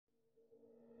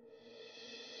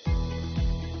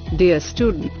Dear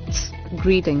students,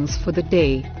 greetings for the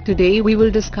day. Today we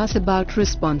will discuss about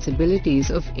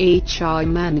responsibilities of HR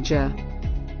manager.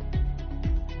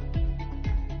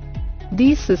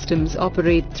 These systems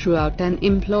operate throughout an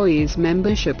employee's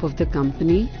membership of the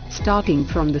company, starting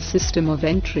from the system of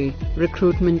entry,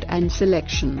 recruitment and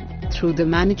selection, through the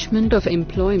management of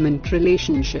employment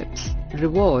relationships,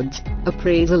 rewards,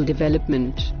 appraisal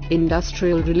development,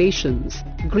 industrial relations,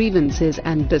 grievances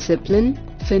and discipline,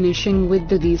 finishing with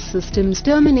these systems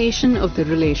termination of the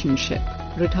relationship,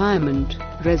 retirement,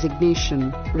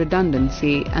 resignation,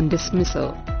 redundancy and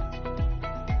dismissal.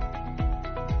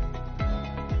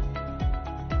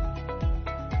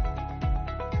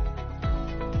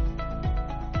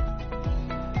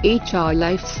 HR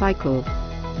life cycle.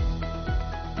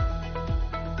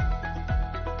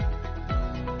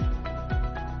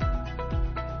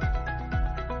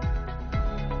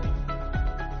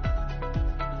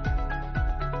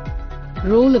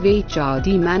 Role of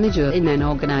HRD manager in an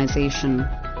organization.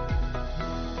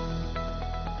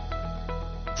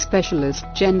 Specialist,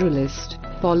 generalist,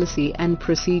 policy and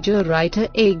procedure writer.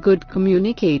 A good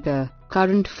communicator,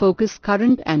 current focus,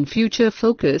 current and future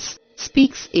focus,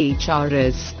 speaks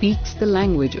HRS, speaks the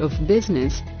language of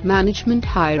business, management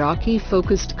hierarchy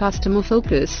focused, customer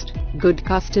focused, good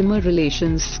customer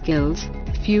relations skills,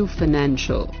 few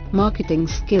financial, marketing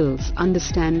skills,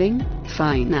 understanding,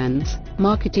 finance,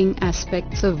 marketing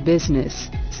aspects of business,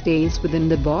 stays within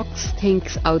the box,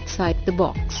 thinks outside the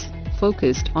box,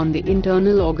 focused on the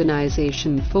internal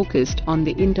organization, focused on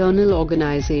the internal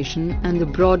organization and the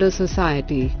broader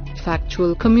society,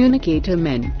 factual communicator,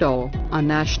 mentor, a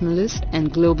nationalist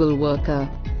and global worker.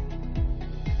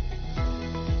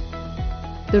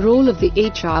 The role of the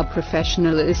HR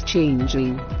professional is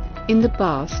changing. In the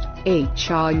past,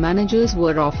 HR managers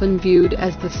were often viewed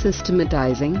as the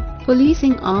systematizing,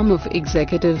 policing arm of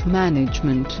executive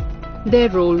management. Their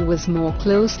role was more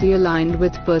closely aligned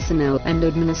with personnel and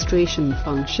administration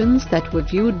functions that were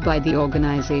viewed by the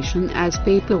organization as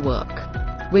paperwork.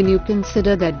 When you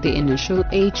consider that the initial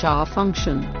HR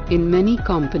function, in many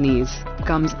companies,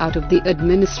 comes out of the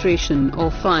administration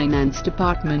or finance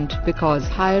department, because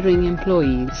hiring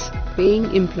employees,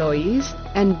 paying employees,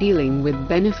 and dealing with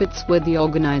benefits were the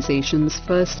organization's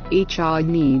first HR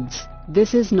needs,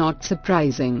 this is not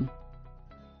surprising.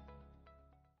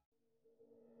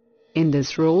 In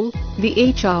this role,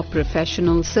 the HR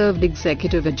professional served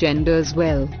executive agendas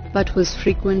well, but was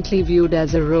frequently viewed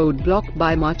as a roadblock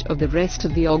by much of the rest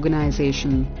of the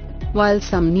organization. While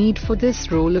some need for this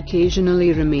role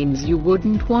occasionally remains, you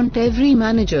wouldn't want every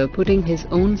manager putting his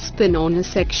own spin on a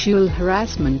sexual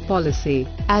harassment policy.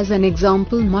 As an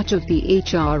example, much of the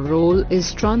HR role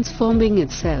is transforming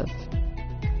itself.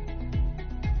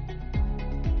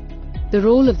 The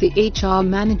role of the HR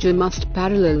manager must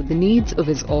parallel the needs of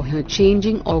his or her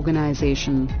changing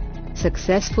organization.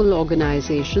 Successful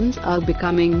organizations are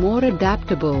becoming more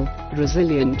adaptable,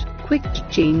 resilient, quick to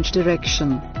change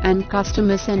direction, and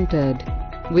customer-centered.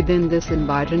 Within this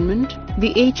environment,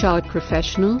 the HR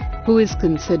professional, who is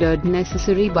considered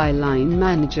necessary by line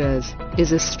managers,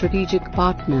 is a strategic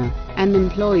partner, an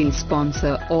employee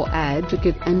sponsor or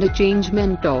advocate, and a change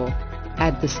mentor.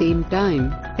 At the same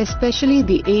time, especially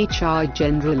the HR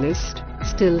generalist,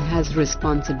 still has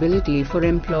responsibility for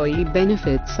employee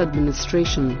benefits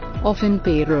administration, often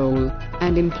payroll,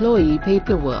 and employee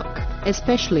paperwork,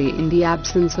 especially in the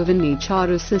absence of an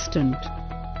HR assistant.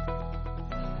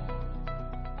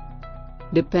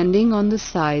 Depending on the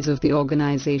size of the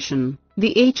organization,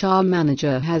 the HR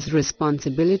manager has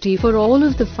responsibility for all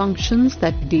of the functions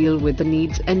that deal with the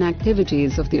needs and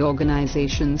activities of the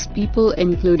organization's people,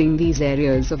 including these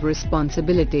areas of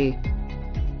responsibility: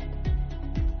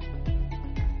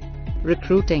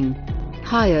 recruiting,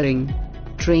 hiring,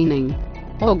 training,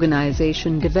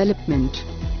 organization development,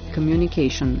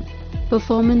 communication,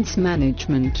 performance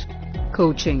management,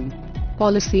 coaching,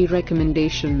 policy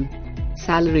recommendation,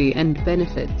 salary and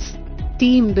benefits,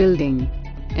 team building,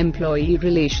 employee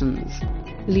relations,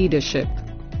 leadership.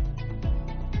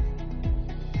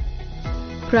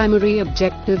 Primary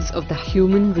objectives of the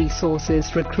human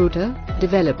resources recruiter: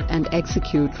 develop and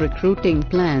execute recruiting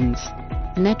plans,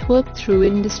 network through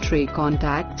industry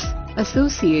contacts,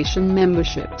 association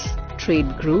memberships,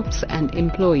 trade groups and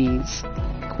employees,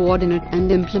 coordinate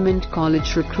and implement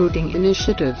college recruiting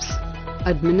initiatives,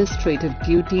 administrative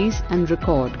duties and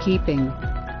record keeping,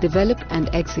 develop and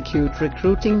execute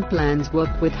recruiting plans,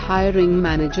 work with hiring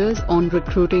managers on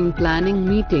recruiting planning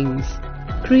meetings,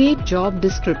 create job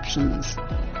descriptions,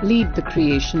 lead the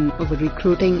creation of a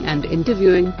recruiting and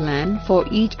interviewing plan for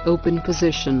each open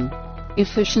position,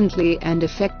 efficiently and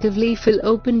effectively fill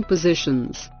open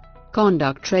positions,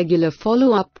 Conduct regular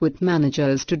follow-up with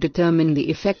managers to determine the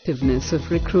effectiveness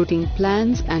of recruiting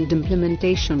plans and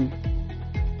implementation.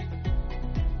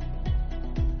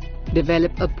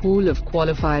 Develop a pool of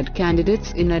qualified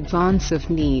candidates in advance of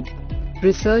need.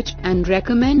 Research and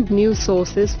recommend new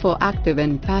sources for active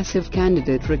and passive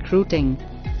candidate recruiting.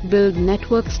 Build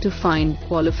networks to find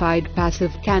qualified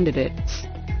passive candidates.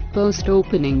 Post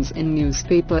openings in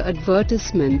newspaper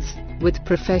advertisements, with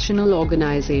professional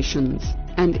organizations,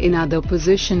 and in other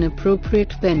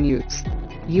position-appropriate venues.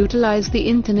 Utilize the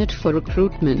Internet for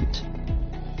recruitment.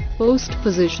 Post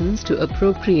positions to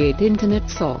appropriate Internet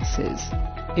sources.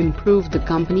 Improve the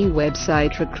company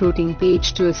website recruiting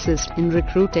page to assist in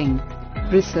recruiting.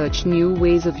 Research new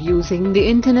ways of using the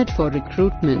Internet for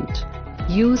recruitment.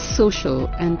 Use social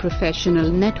and professional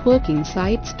networking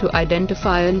sites to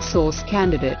identify and source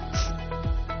candidates.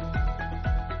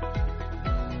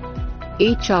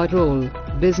 HR role,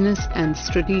 business and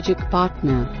strategic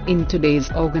partner in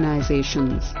today's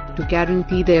organizations. To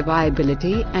guarantee their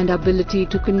viability and ability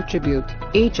to contribute,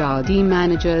 HRD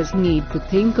managers need to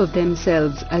think of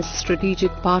themselves as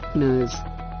strategic partners.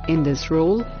 In this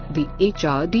role, the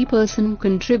HRD person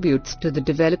contributes to the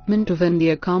development of and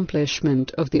the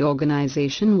accomplishment of the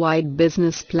organization-wide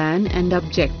business plan and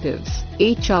objectives.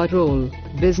 HR role,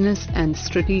 business and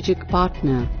strategic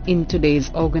partner in today's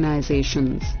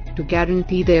organizations. To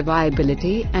guarantee their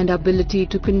viability and ability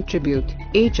to contribute,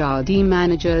 HRD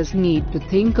managers need to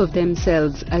think of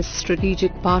themselves as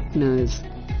strategic partners.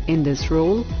 In this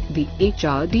role, the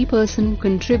HRD person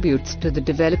contributes to the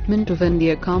development of and the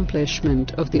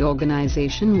accomplishment of the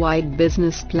organization-wide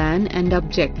business plan and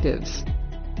objectives.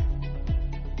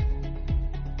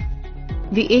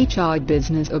 The HR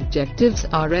business objectives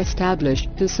are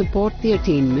established to support the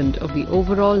attainment of the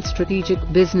overall strategic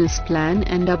business plan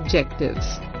and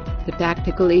objectives. The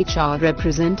tactical HR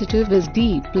representative is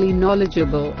deeply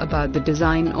knowledgeable about the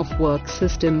design of work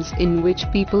systems in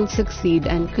which people succeed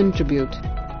and contribute.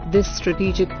 This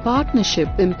strategic partnership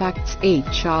impacts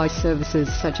HR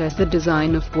services such as the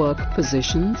design of work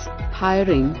positions,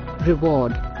 hiring,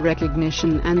 reward,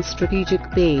 recognition and strategic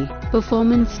pay,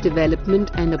 performance development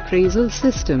and appraisal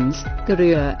systems,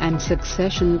 career and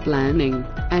succession planning,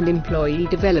 and employee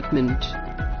development.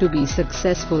 To be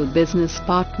successful business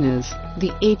partners,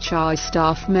 the HR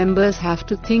staff members have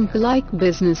to think like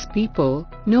business people,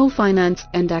 know finance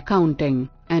and accounting,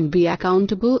 and be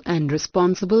accountable and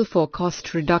responsible for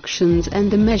cost reductions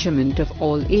and the measurement of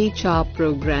all HR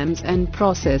programs and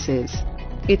processes.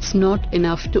 It's not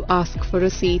enough to ask for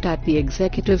a seat at the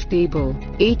executive table.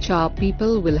 HR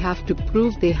people will have to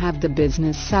prove they have the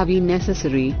business savvy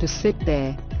necessary to sit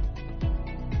there.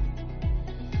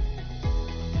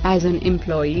 As an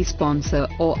employee sponsor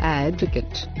or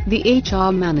advocate, the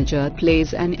HR manager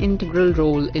plays an integral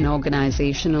role in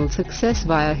organizational success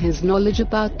via his knowledge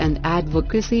about and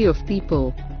advocacy of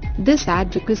people. This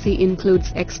advocacy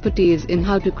includes expertise in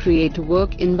how to create a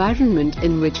work environment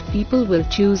in which people will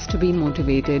choose to be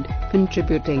motivated,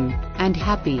 contributing, and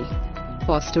happy.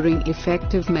 Fostering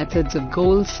effective methods of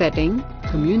goal setting,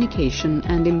 communication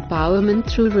and empowerment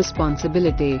through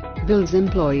responsibility builds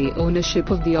employee ownership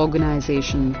of the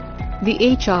organization.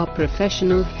 The HR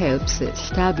professional helps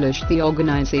establish the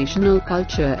organizational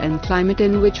culture and climate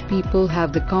in which people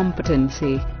have the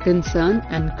competency, concern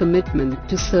and commitment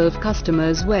to serve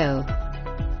customers well.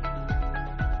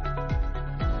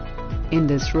 In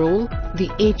this role, the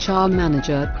HR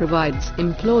manager provides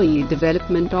employee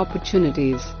development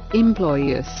opportunities,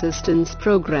 employee assistance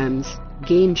programs,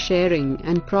 gain sharing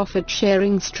and profit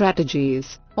sharing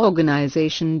strategies,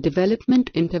 organization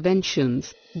development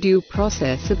interventions, due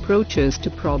process approaches to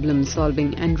problem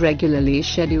solving and regularly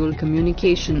scheduled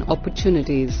communication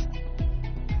opportunities.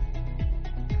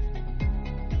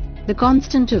 The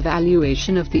constant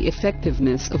evaluation of the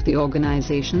effectiveness of the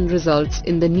organization results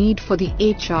in the need for the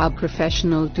HR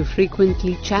professional to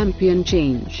frequently champion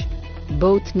change.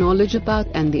 Both knowledge about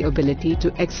and the ability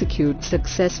to execute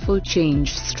successful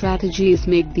change strategies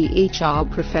make the HR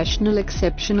professional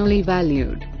exceptionally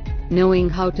valued. Knowing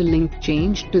how to link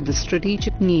change to the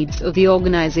strategic needs of the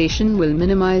organization will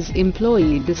minimize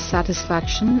employee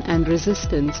dissatisfaction and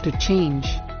resistance to change.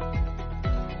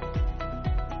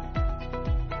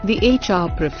 The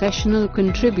HR professional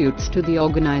contributes to the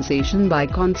organization by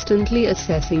constantly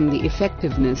assessing the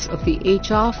effectiveness of the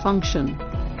HR function.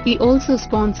 He also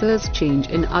sponsors change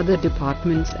in other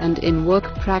departments and in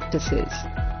work practices.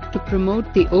 To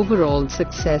promote the overall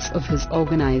success of his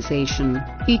organization,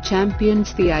 he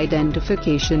champions the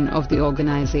identification of the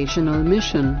organizational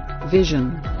mission,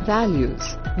 vision,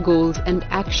 values, goals and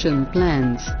action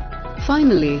plans.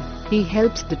 Finally, he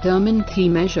helps determine key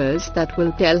measures that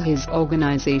will tell his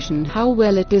organization how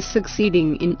well it is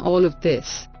succeeding in all of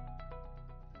this.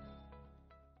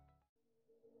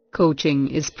 Coaching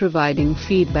is providing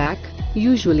feedback,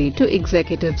 usually to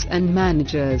executives and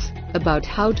managers, about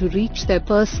how to reach their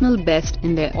personal best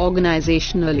in their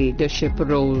organizational leadership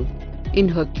role. In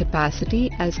her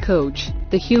capacity as coach,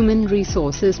 the human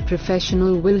resources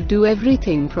professional will do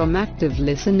everything from active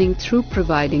listening through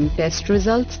providing test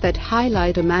results that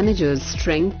highlight a manager's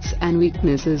strengths and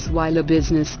weaknesses, while a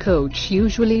business coach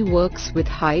usually works with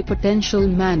high-potential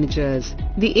managers.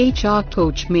 The HR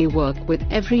coach may work with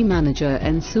every manager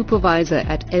and supervisor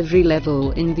at every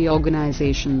level in the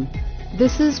organization.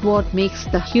 This is what makes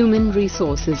the human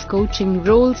resources coaching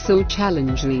role so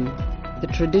challenging. The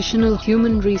traditional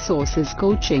human resources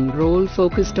coaching role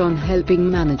focused on helping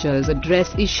managers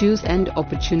address issues and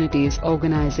opportunities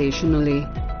organizationally.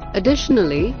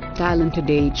 Additionally, talented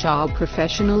HR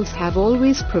professionals have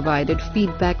always provided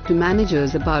feedback to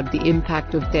managers about the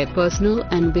impact of their personal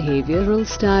and behavioral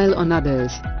style on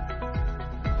others.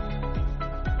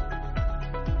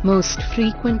 Most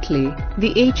frequently,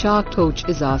 the HR coach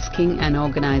is asking an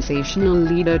organizational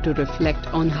leader to reflect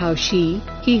on how he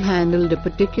handled a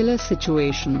particular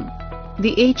situation.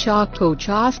 The HR coach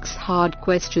asks hard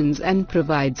questions and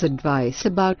provides advice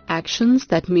about actions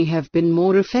that may have been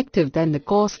more effective than the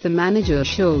course the manager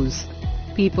chose.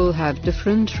 People have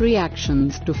different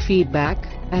reactions to feedback,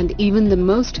 and even the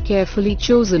most carefully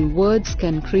chosen words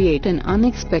can create an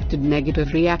unexpected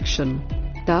negative reaction.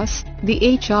 Thus,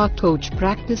 the HR coach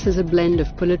practices a blend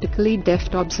of politically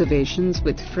deft observations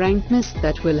with frankness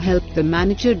that will help the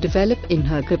manager develop in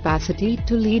her capacity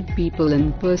to lead people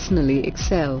and personally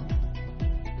excel.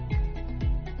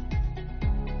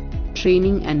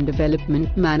 Training and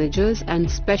development managers and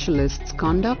specialists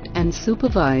conduct and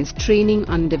supervise training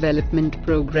and development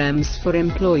programs for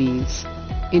employees.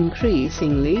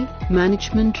 Increasingly,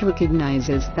 management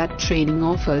recognizes that training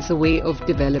offers a way of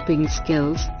developing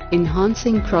skills,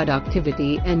 enhancing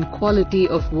productivity and quality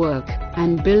of work,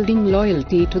 and building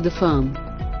loyalty to the firm.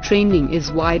 Training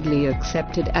is widely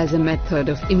accepted as a method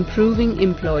of improving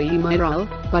employee morale,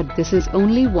 but this is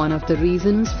only one of the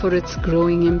reasons for its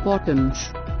growing importance.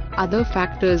 Other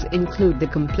factors include the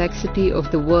complexity of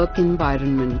the work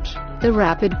environment, the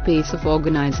rapid pace of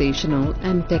organizational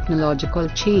and technological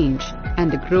change, and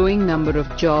the growing number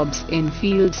of jobs in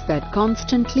fields that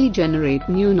constantly generate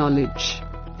new knowledge.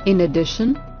 In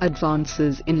addition,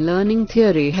 advances in learning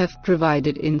theory have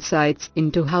provided insights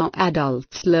into how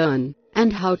adults learn,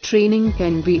 and how training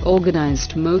can be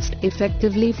organized most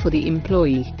effectively for the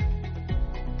employee.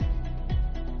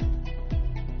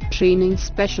 Training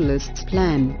specialists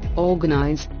plan,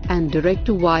 organize, and direct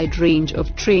a wide range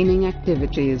of training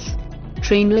activities.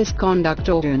 Trainers conduct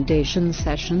orientation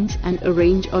sessions and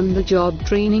arrange on-the-job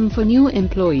training for new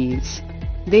employees.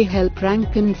 They help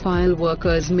rank-and-file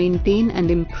workers maintain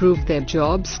and improve their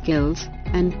job skills,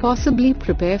 and possibly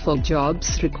prepare for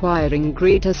jobs requiring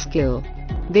greater skill.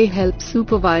 They help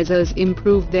supervisors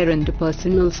improve their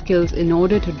interpersonal skills in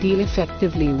order to deal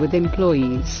effectively with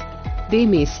employees. They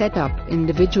may set up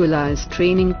individualized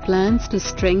training plans to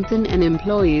strengthen an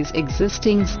employee's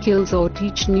existing skills or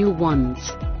teach new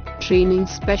ones. Training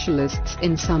specialists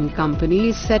in some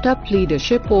companies set up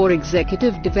leadership or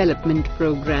executive development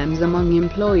programs among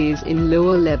employees in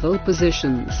lower-level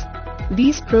positions.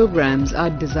 These programs are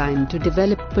designed to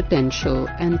develop potential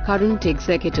and current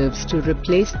executives to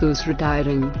replace those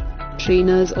retiring.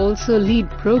 Trainers also lead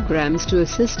programs to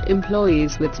assist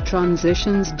employees with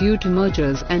transitions due to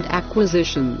mergers and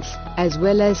acquisitions, as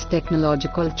well as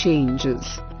technological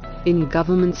changes. In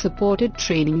government-supported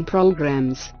training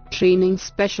programs, training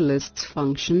specialists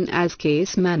function as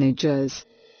case managers.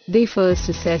 They first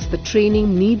assess the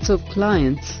training needs of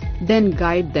clients, then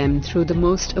guide them through the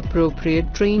most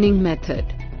appropriate training method.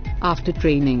 After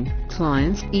training,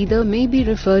 clients either may be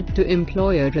referred to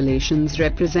employer relations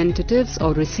representatives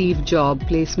or receive job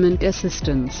placement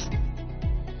assistance.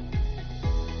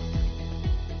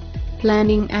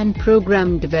 Planning and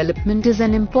program development is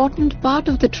an important part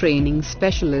of the training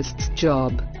specialist's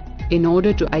job. In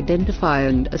order to identify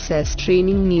and assess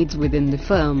training needs within the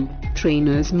firm,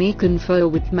 trainers may confer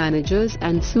with managers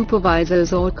and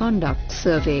supervisors or conduct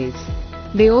surveys.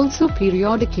 They also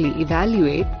periodically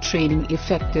evaluate training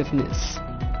effectiveness.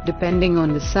 Depending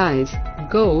on the size,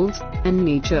 goals, and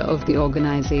nature of the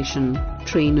organization,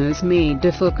 trainers may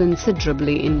differ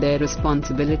considerably in their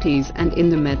responsibilities and in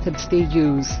the methods they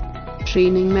use.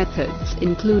 Training methods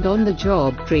include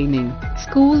on-the-job training,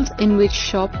 schools in which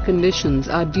shop conditions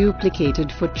are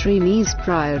duplicated for trainees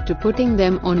prior to putting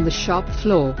them on the shop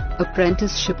floor,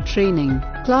 apprenticeship training,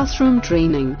 classroom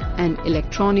training, and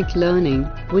electronic learning,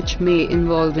 which may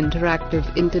involve interactive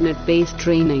internet-based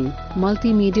training,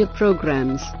 multimedia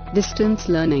programs, distance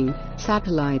learning,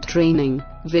 satellite training,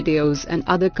 videos and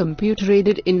other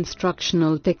computer-aided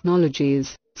instructional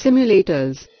technologies,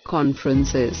 simulators,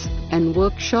 conferences, and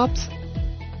workshops.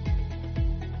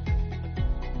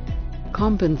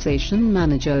 Compensation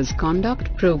managers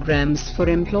conduct programs for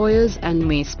employers and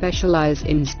may specialize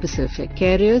in specific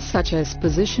areas such as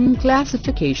position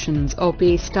classifications or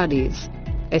pay studies.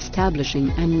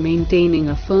 Establishing and maintaining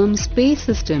a firm's pay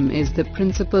system is the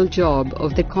principal job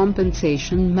of the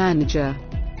compensation manager.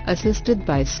 Assisted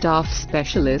by staff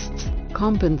specialists,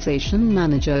 compensation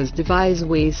managers devise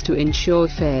ways to ensure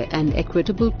fair and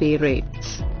equitable pay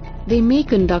rates. They may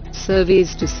conduct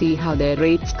surveys to see how their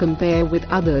rates compare with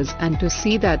others and to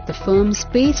see that the firm's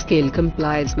pay scale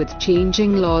complies with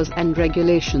changing laws and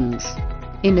regulations.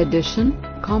 In addition,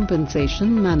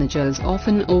 compensation managers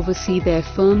often oversee their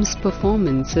firm's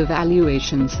performance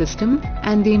evaluation system,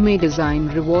 and they may design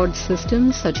reward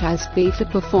systems such as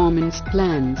pay-for-performance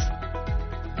plans.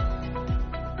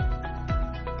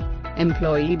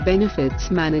 Employee benefits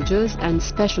managers and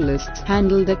specialists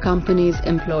handle the company's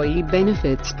employee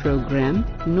benefits program,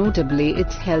 notably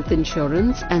its health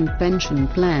insurance and pension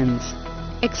plans.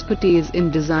 Expertise in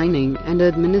designing and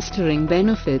administering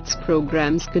benefits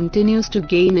programs continues to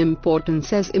gain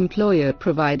importance as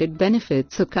employer-provided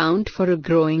benefits account for a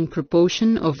growing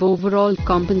proportion of overall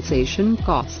compensation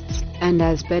costs, and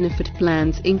as benefit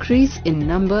plans increase in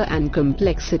number and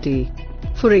complexity.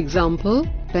 For example,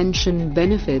 pension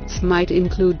benefits might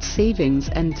include savings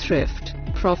and thrift,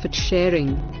 profit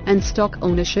sharing, and stock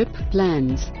ownership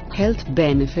plans. Health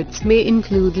benefits may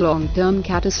include long-term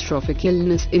catastrophic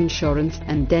illness insurance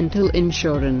and dental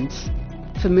insurance.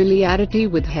 Familiarity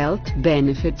with health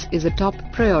benefits is a top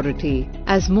priority,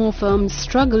 as more firms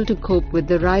struggle to cope with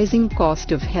the rising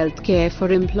cost of health care for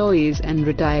employees and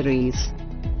retirees.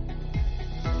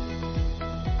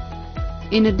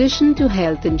 In addition to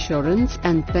health insurance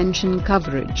and pension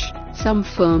coverage, some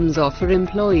firms offer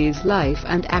employees life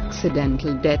and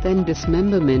accidental death and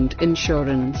dismemberment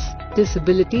insurance,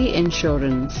 disability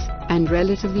insurance, and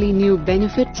relatively new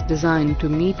benefits designed to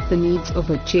meet the needs of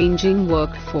a changing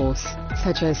workforce,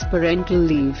 such as parental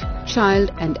leave,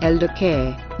 child and elder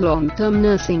care, long-term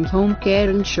nursing home care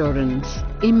insurance,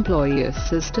 employee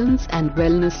assistance and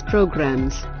wellness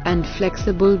programs, and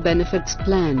flexible benefits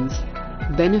plans.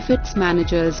 Benefits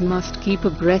managers must keep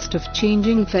abreast of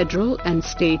changing federal and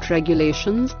state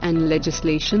regulations and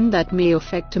legislation that may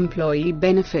affect employee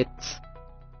benefits.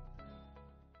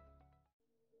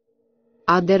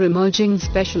 Other emerging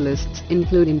specialists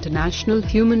include international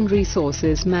human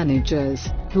resources managers,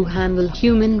 who handle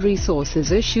human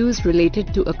resources issues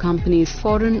related to a company's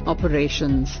foreign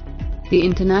operations. The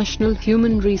international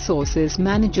human resources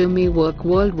manager may work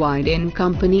worldwide in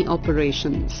company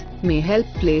operations, may help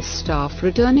place staff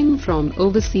returning from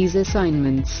overseas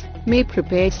assignments, may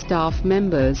prepare staff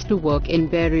members to work in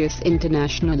various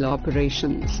international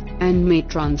operations, and may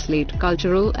translate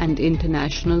cultural and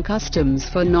international customs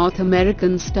for North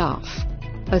American staff.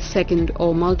 A second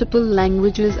or multiple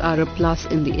languages are a plus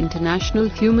in the international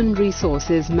human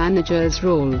resources manager's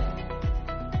role.